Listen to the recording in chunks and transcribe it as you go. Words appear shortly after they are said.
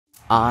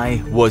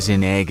I was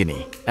in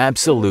agony.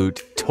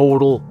 Absolute,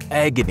 total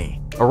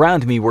agony.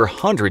 Around me were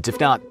hundreds if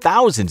not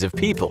thousands of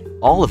people,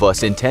 all of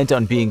us intent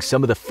on being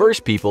some of the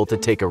first people to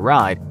take a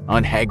ride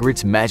on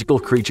Hagrid's Magical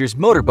Creatures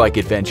motorbike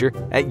adventure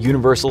at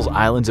Universal's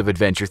Islands of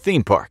Adventure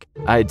theme park.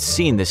 I had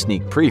seen the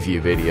sneak preview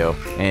video,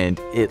 and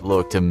it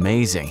looked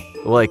amazing,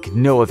 like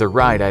no other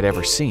ride I'd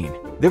ever seen.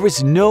 There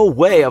was no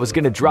way I was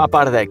going to drop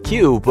out of that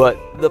queue, but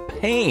the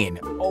pain,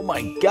 oh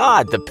my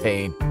god, the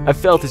pain. I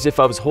felt as if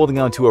I was holding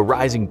onto a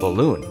rising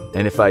balloon,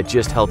 and if I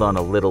just held on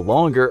a little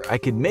longer, I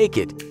could make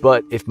it,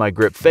 but if my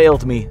grip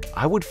failed me,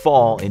 I would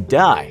fall and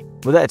die.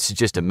 Well, that's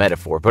just a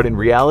metaphor, but in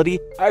reality,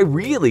 I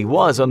really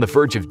was on the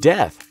verge of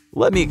death.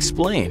 Let me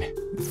explain.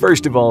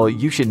 First of all,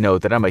 you should know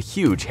that I'm a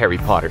huge Harry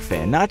Potter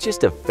fan, not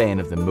just a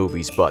fan of the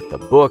movies, but the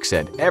books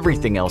and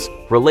everything else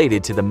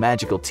related to the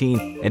magical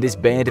teen and his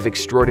band of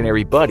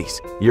extraordinary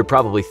buddies. You're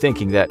probably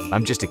thinking that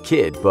I'm just a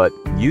kid, but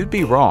you'd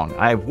be wrong.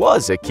 I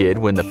was a kid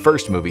when the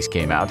first movies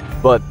came out,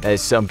 but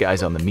as some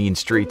guys on the mean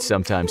streets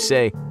sometimes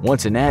say,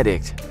 once an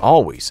addict,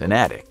 always an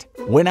addict.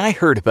 When I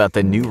heard about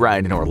the new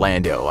ride in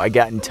Orlando, I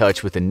got in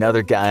touch with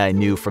another guy I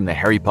knew from the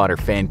Harry Potter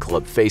Fan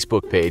Club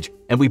Facebook page,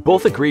 and we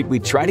both agreed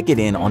we'd try to get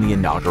in on the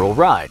inaugural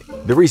ride.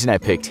 The reason I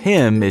picked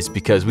him is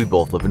because we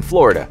both live in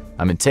Florida.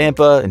 I'm in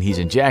Tampa and he's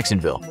in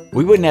Jacksonville.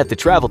 We wouldn't have to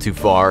travel too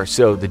far,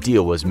 so the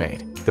deal was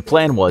made. The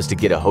plan was to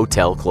get a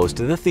hotel close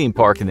to the theme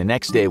park and the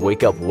next day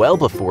wake up well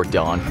before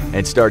dawn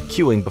and start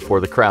queuing before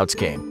the crowds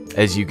came.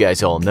 As you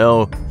guys all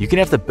know, you can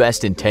have the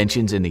best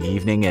intentions in the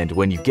evening, and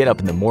when you get up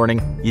in the morning,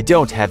 you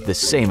don't have the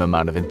same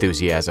amount of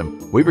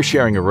enthusiasm. We were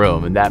sharing a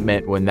room, and that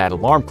meant when that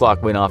alarm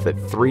clock went off at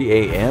 3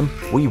 a.m.,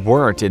 we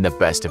weren't in the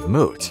best of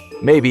moods.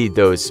 Maybe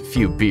those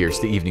few beers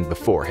the evening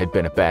before had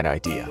been a bad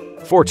idea.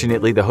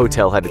 Fortunately, the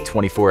hotel had a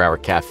 24-hour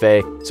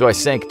cafe, so I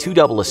sank 2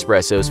 double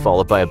espressos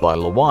followed by a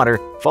bottle of water,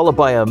 followed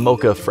by a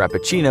mocha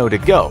frappuccino to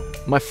go.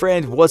 My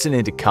friend wasn't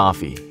into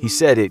coffee. He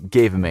said it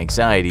gave him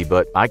anxiety,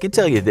 but I can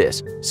tell you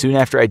this, soon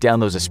after I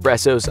downed those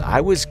espressos, I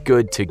was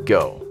good to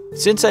go.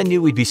 Since I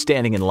knew we'd be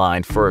standing in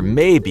line for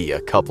maybe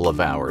a couple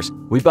of hours,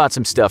 we bought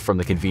some stuff from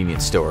the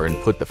convenience store and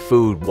put the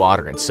food,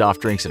 water, and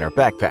soft drinks in our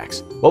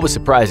backpacks. What was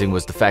surprising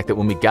was the fact that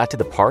when we got to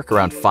the park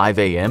around 5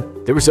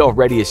 a.m., there was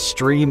already a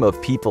stream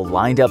of people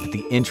lined up at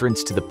the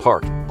entrance to the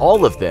park,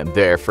 all of them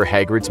there for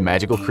Hagrid's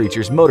Magical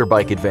Creatures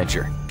motorbike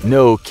adventure.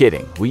 No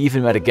kidding, we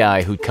even met a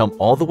guy who'd come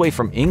all the way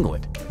from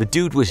England. The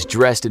dude was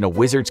dressed in a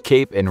wizard's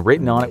cape and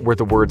written on it were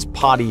the words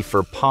potty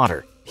for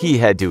Potter. He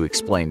had to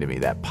explain to me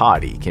that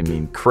potty can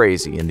mean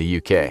crazy in the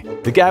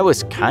UK. The guy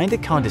was kinda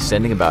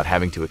condescending about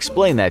having to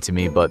explain that to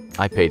me, but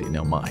I paid it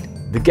no mind.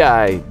 The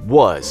guy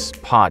was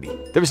potty.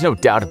 There was no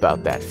doubt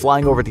about that.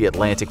 Flying over the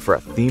Atlantic for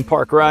a theme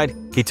park ride,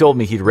 he told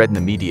me he'd read in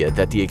the media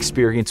that the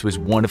experience was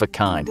one of a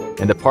kind,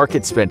 and the park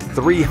had spent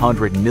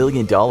 $300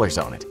 million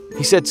on it.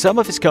 He said some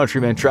of his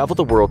countrymen traveled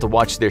the world to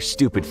watch their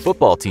stupid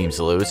football teams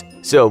lose,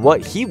 so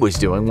what he was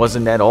doing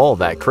wasn't at all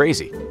that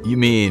crazy. You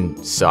mean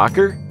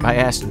soccer? I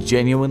asked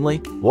genuinely.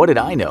 What did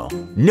I know?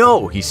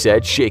 No, he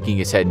said, shaking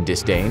his head in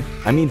disdain.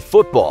 I mean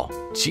football.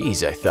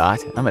 Geez, I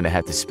thought, I'm gonna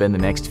have to spend the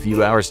next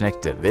few hours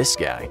next to this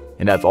guy,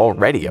 and I've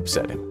already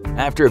upset him.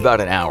 After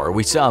about an hour,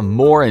 we saw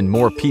more and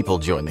more people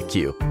join the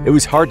queue. It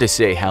was hard to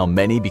say how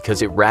many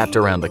because it wrapped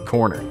around the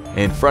corner.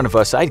 In front of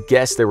us, I'd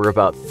guess there were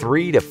about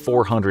 300 to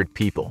 400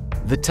 people.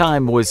 The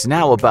time was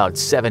now about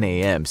 7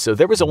 a.m., so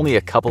there was only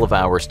a couple of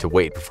hours to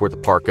wait before the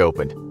park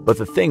opened. But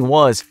the thing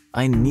was,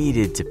 I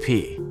needed to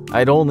pee.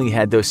 I'd only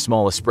had those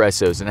small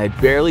espressos and I'd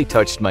barely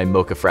touched my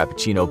mocha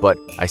frappuccino, but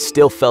I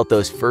still felt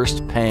those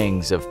first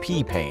pangs of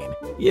pee pain.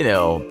 You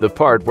know, the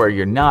part where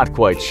you're not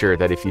quite sure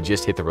that if you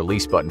just hit the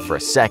release button for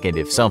a second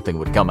if something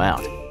would come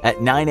out.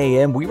 At 9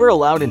 a.m., we were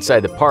allowed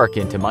inside the park,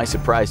 and to my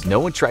surprise, no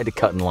one tried to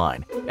cut in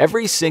line.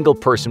 Every single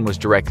person was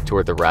directed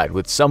toward the ride,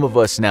 with some of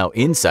us now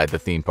inside the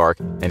theme park,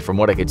 and from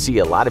what I could see,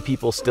 a lot of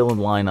people still in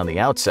line on the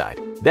outside.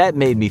 That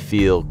made me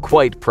feel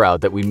quite proud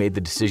that we made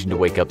the decision to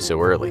wake up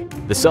so early.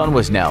 The sun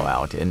was now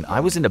out, and I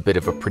was in a bit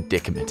of a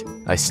predicament.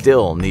 I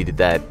still needed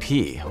that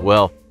pee.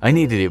 Well, I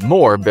needed it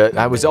more, but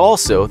I was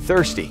also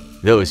thirsty.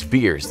 Those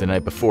beers the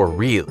night before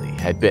really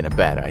had been a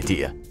bad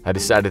idea. I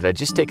decided I'd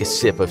just take a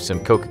sip of some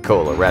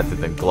Coca-Cola rather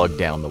than glug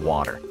down the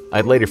water.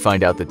 I'd later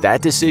find out that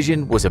that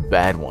decision was a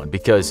bad one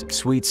because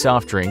sweet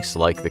soft drinks,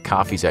 like the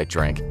coffees I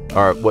drank,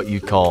 are what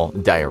you'd call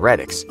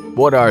diuretics.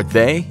 What are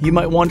they, you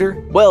might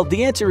wonder? Well,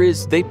 the answer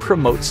is they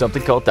promote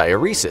something called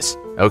diuresis.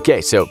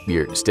 Okay, so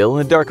you're still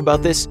in the dark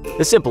about this?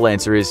 The simple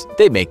answer is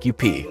they make you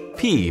pee.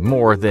 Pee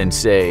more than,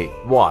 say,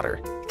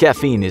 water.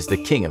 Caffeine is the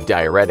king of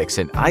diuretics,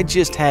 and I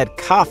just had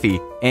coffee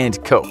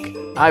and Coke.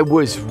 I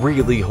was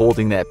really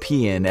holding that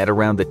pee in at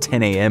around the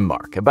 10 a.m.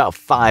 mark, about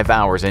 5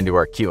 hours into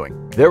our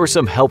queuing. There were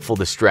some helpful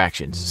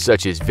distractions,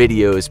 such as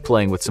videos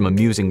playing with some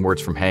amusing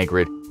words from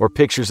Hagrid, or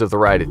pictures of the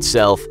ride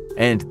itself,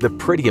 and the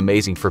pretty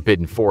amazing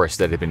forbidden forest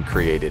that had been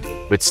created.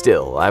 But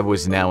still, I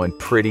was now in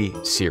pretty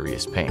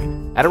serious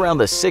pain. At around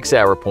the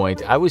 6-hour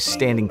point, I was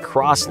standing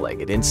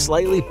cross-legged and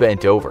slightly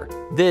bent over.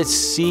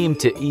 This seemed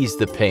to ease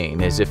the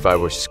pain, as if I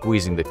were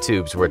squeezing the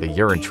tubes where the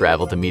urine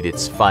traveled to meet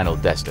its final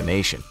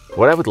destination.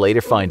 What I would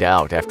later find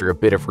out after a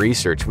bit of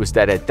research was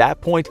that at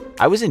that point,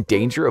 I was in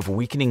danger of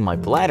weakening my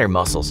bladder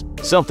muscles,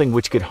 something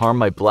which could harm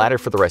my bladder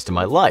for the rest of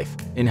my life.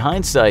 In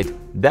hindsight,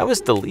 that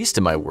was the least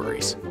of my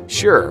worries.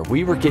 Sure,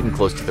 we were getting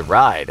close to the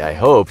ride, I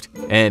hoped,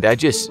 and I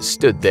just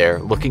stood there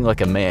looking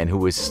like a man who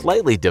was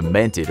slightly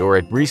demented or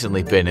had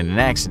recently been in an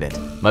accident.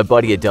 My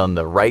buddy had done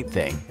the right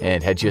thing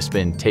and had just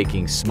been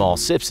taking small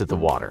sips of the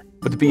water.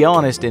 But to be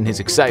honest, in his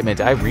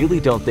excitement, I really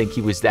don't think he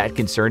was that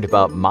concerned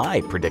about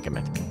my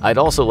predicament. I'd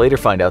also later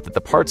find out that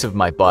the parts of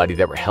my body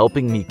that were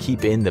helping me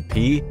keep in the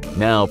pee,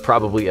 now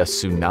probably a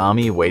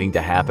tsunami waiting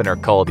to happen, are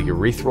called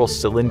urethral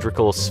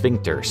cylindrical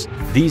sphincters.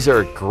 These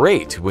are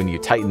great when you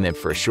tighten them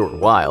for a short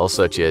while,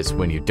 such as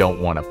when you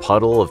don't want a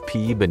puddle of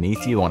pee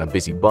beneath you on a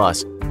busy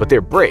bus, but they're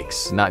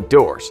brakes, not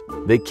doors.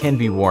 They can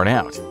be worn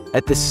out.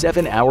 At the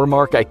 7-hour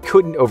mark, I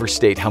couldn't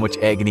overstate how much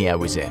agony I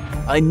was in.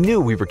 I knew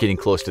we were getting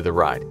close to the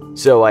ride,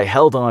 so I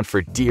held on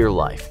for dear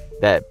life.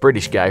 That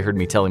British guy heard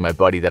me telling my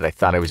buddy that I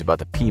thought I was about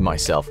to pee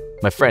myself.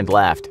 My friend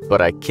laughed, but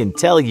I can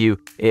tell you,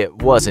 it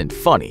wasn't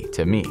funny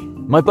to me.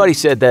 My buddy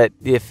said that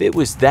if it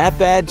was that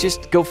bad,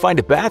 just go find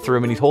a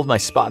bathroom and he'd hold my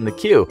spot in the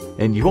queue,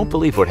 and you won't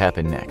believe what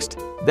happened next.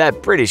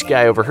 That British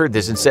guy overheard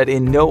this and said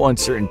in no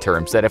uncertain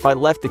terms that if I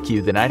left the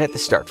queue, then I'd have to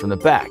start from the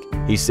back.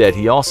 He said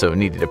he also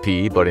needed a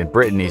pee, but in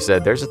Britain he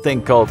said there's a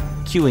thing called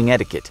queuing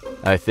etiquette.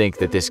 I think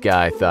that this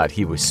guy thought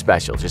he was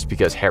special just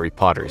because Harry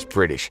Potter is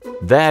British.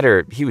 That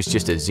or he was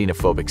just a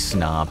xenophobic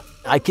snob.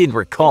 I can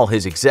recall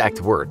his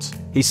exact words.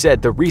 He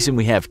said the reason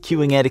we have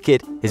queuing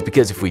etiquette is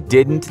because if we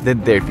didn't,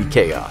 then there'd be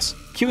chaos.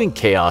 Queuing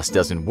chaos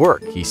doesn't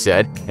work, he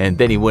said, and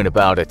then he went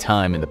about a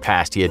time in the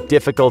past he had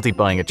difficulty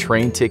buying a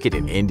train ticket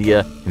in India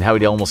and how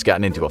he'd almost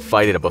gotten into a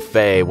fight at a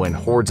buffet when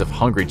hordes of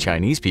hungry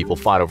Chinese people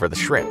fought over the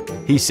shrimp.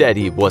 He said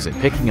he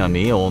wasn't picking on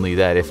me, only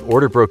that if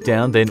order broke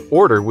down, then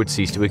order would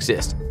cease to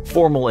exist.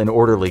 Formal and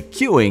orderly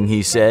queuing,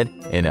 he said,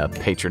 in a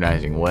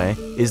patronizing way,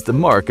 is the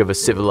mark of a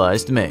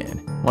civilized man.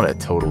 What a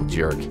total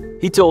jerk.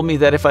 He told me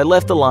that if I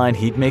left the line,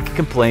 he'd make a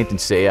complaint and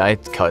say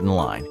I'd cut in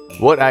line.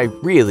 What I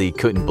really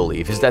couldn't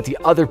believe is that the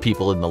other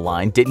people in the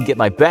line didn't get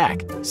my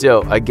back.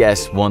 So I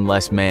guess one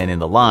less man in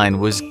the line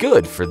was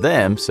good for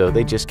them, so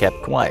they just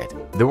kept quiet.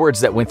 The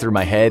words that went through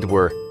my head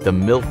were the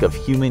milk of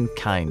human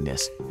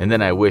kindness, and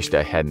then I wished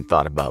I hadn't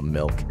thought about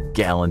milk.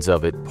 Gallons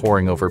of it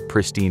pouring over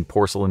pristine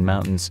porcelain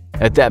mountains.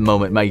 At that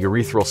moment, my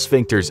urethral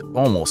sphincters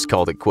almost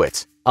called it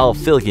quits. I'll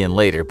fill you in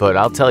later, but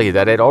I'll tell you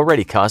that I'd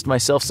already caused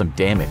myself some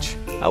damage.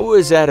 I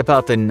was at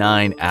about the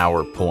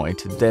 9-hour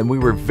point, then we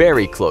were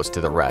very close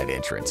to the ride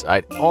entrance.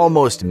 I'd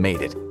almost made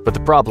it, but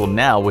the problem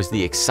now was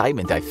the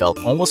excitement I felt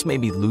almost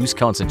made me lose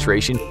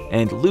concentration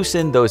and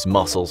loosen those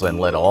muscles and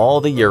let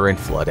all the urine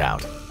flood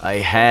out. I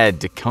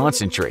had to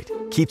concentrate.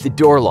 Keep the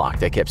door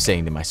locked, I kept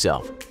saying to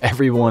myself.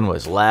 Everyone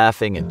was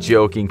laughing and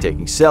joking,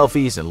 taking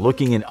selfies, and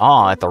looking in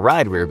awe at the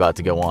ride we were about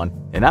to go on,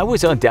 and I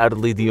was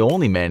undoubtedly the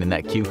only man in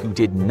that queue who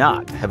did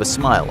not have a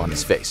smile on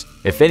his face.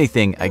 If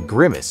anything, I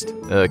grimaced,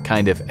 a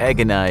kind of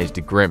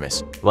agonized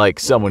grimace, like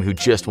someone who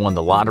just won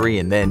the lottery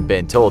and then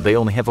been told they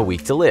only have a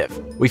week to live.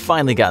 We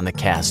finally got in the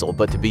castle,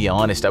 but to be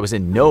honest, I was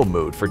in no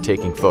mood for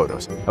taking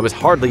photos. I was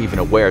hardly even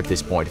aware at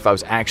this point if I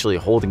was actually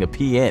holding a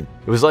pee in.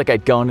 It was like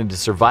I'd gone into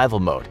survival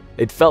mode.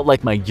 It felt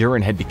like my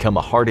urine had become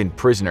a hardened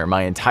prisoner.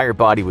 My entire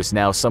body was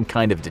now some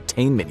kind of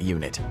detainment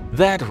unit.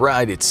 That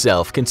ride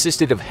itself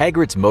consisted of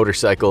Hagrid's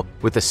motorcycle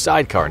with a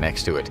sidecar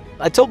next to it.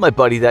 I told my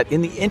buddy that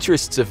in the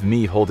interests of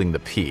me holding the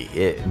pee,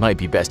 it might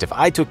be best if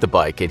I took the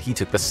bike and he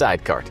took the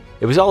sidecar.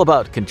 It was all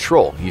about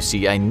control. You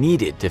see, I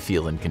needed to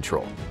feel in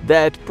control.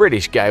 That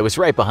British guy was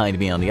right behind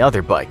me on the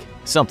other bike,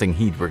 something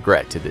he'd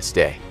regret to this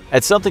day.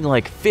 At something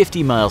like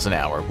 50 miles an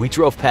hour, we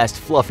drove past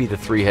Fluffy the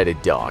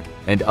three-headed dog,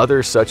 and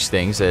other such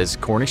things as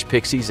Cornish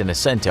pixies and a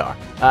centaur.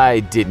 I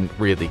didn't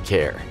really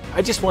care.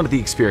 I just wanted the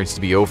experience to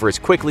be over as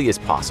quickly as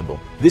possible.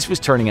 This was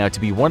turning out to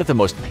be one of the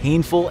most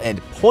painful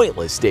and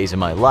pointless days of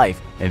my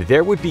life, and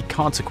there would be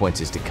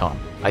consequences to come.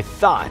 I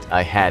thought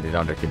I had it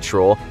under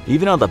control,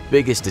 even on the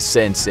biggest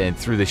descents and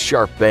through the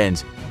sharp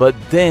bends, but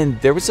then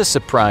there was a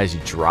surprise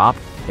drop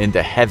and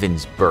the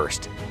heavens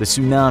burst. The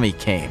tsunami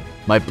came.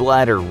 My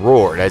bladder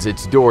roared as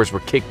its doors were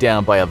kicked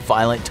down by a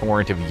violent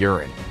torrent of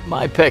urine.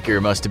 My pecker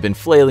must have been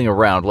flailing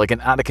around like an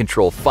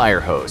out-of-control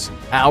fire hose.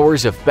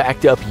 Hours of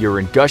backed-up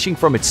urine gushing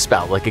from its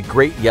spout like a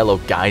great yellow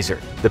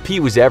geyser. The pee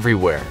was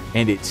everywhere,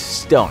 and it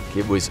stunk.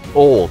 It was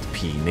old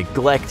pee,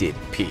 neglected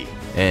pee.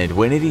 And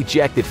when it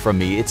ejected from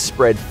me, it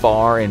spread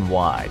far and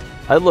wide.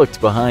 I looked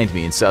behind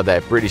me and saw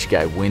that British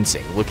guy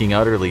wincing, looking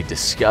utterly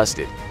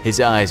disgusted. His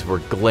eyes were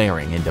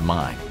glaring into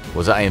mine.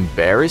 Was I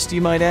embarrassed,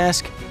 you might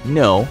ask?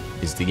 No,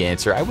 is the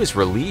answer. I was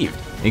relieved,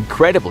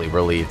 incredibly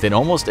relieved and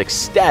almost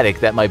ecstatic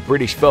that my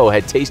British foe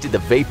had tasted the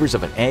vapors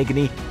of an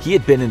agony he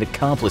had been an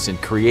accomplice in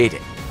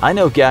creating. I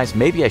know, guys,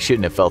 maybe I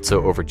shouldn't have felt so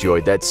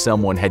overjoyed that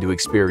someone had to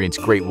experience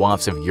great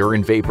wafts of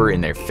urine vapor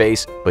in their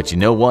face, but you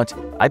know what?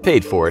 I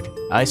paid for it.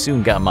 I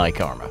soon got my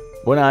karma.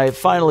 When I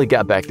finally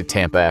got back to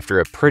Tampa after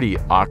a pretty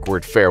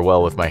awkward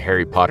farewell with my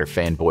Harry Potter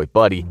fanboy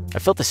buddy, I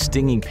felt a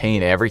stinging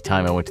pain every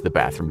time I went to the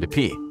bathroom to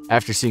pee.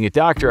 After seeing a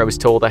doctor, I was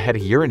told I had a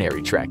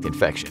urinary tract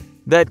infection.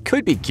 That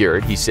could be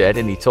cured, he said,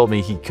 and he told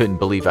me he couldn't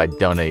believe I'd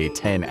done a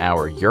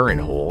 10-hour urine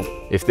hold.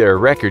 If there are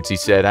records, he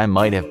said, I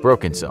might have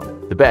broken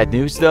some. The bad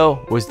news,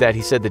 though, was that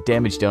he said the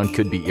damage done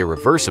could be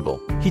irreversible.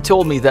 He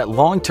told me that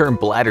long-term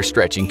bladder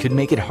stretching could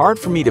make it hard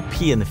for me to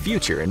pee in the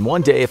future, and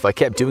one day if I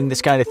kept doing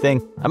this kind of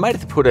thing, I might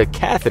have to put a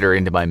catheter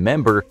into my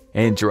member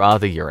and draw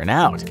the urine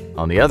out.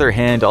 On the other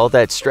hand, all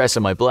that stress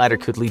on my bladder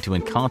could lead to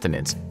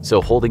incontinence,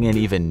 so holding in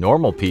even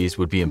normal pees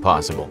would be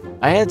impossible.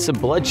 I had some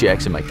blood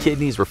checks and my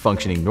kidneys were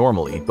functioning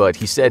normally, but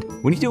he said,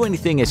 when you do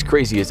anything as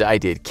crazy as I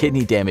did,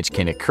 kidney damage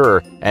can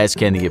occur, as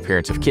can the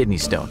appearance of kidney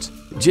stones.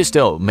 Just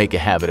don't make a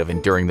habit of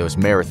enduring those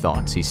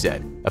marathons, he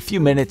said. A few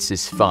minutes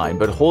is fine,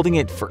 but holding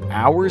it for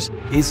hours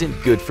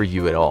isn't good for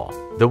you at all.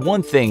 The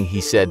one thing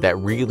he said that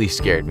really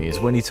scared me is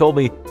when he told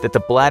me that the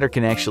bladder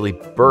can actually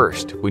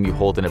burst when you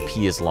hold in a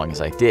pee as long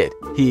as I did.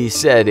 He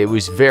said it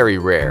was very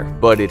rare,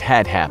 but it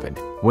had happened.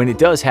 When it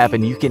does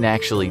happen, you can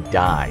actually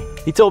die.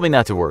 He told me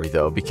not to worry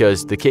though,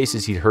 because the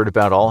cases he'd heard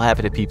about all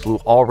happened to people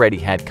who already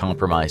had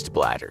compromised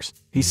bladders.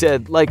 He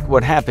said, like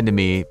what happened to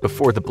me,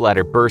 before the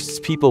bladder bursts,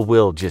 people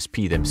will just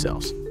pee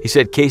themselves. He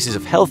said cases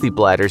of healthy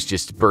bladders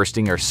just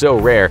bursting are so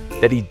rare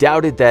that he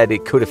doubted that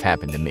it could have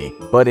happened to me.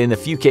 But in the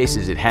few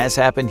cases it has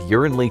happened,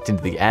 urine leaked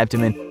into the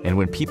abdomen, and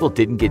when people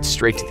didn't get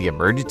straight to the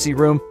emergency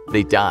room,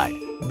 they died.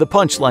 The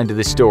punchline to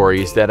this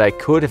story is that I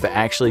could have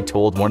actually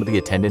told one of the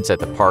attendants at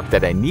the park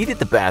that I needed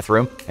the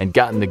bathroom and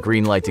gotten the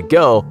green light to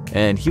go,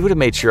 and he would have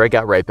made sure I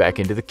got right back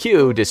into the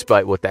queue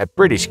despite what that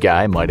British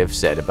guy might have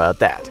said about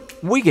that.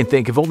 We can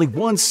think of only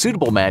one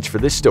suitable match for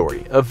this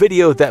story, a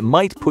video that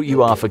might put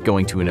you off of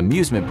going to an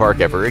amusement park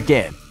ever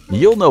again.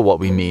 You'll know what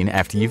we mean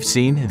after you've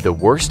seen the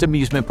worst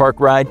amusement park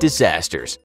ride disasters.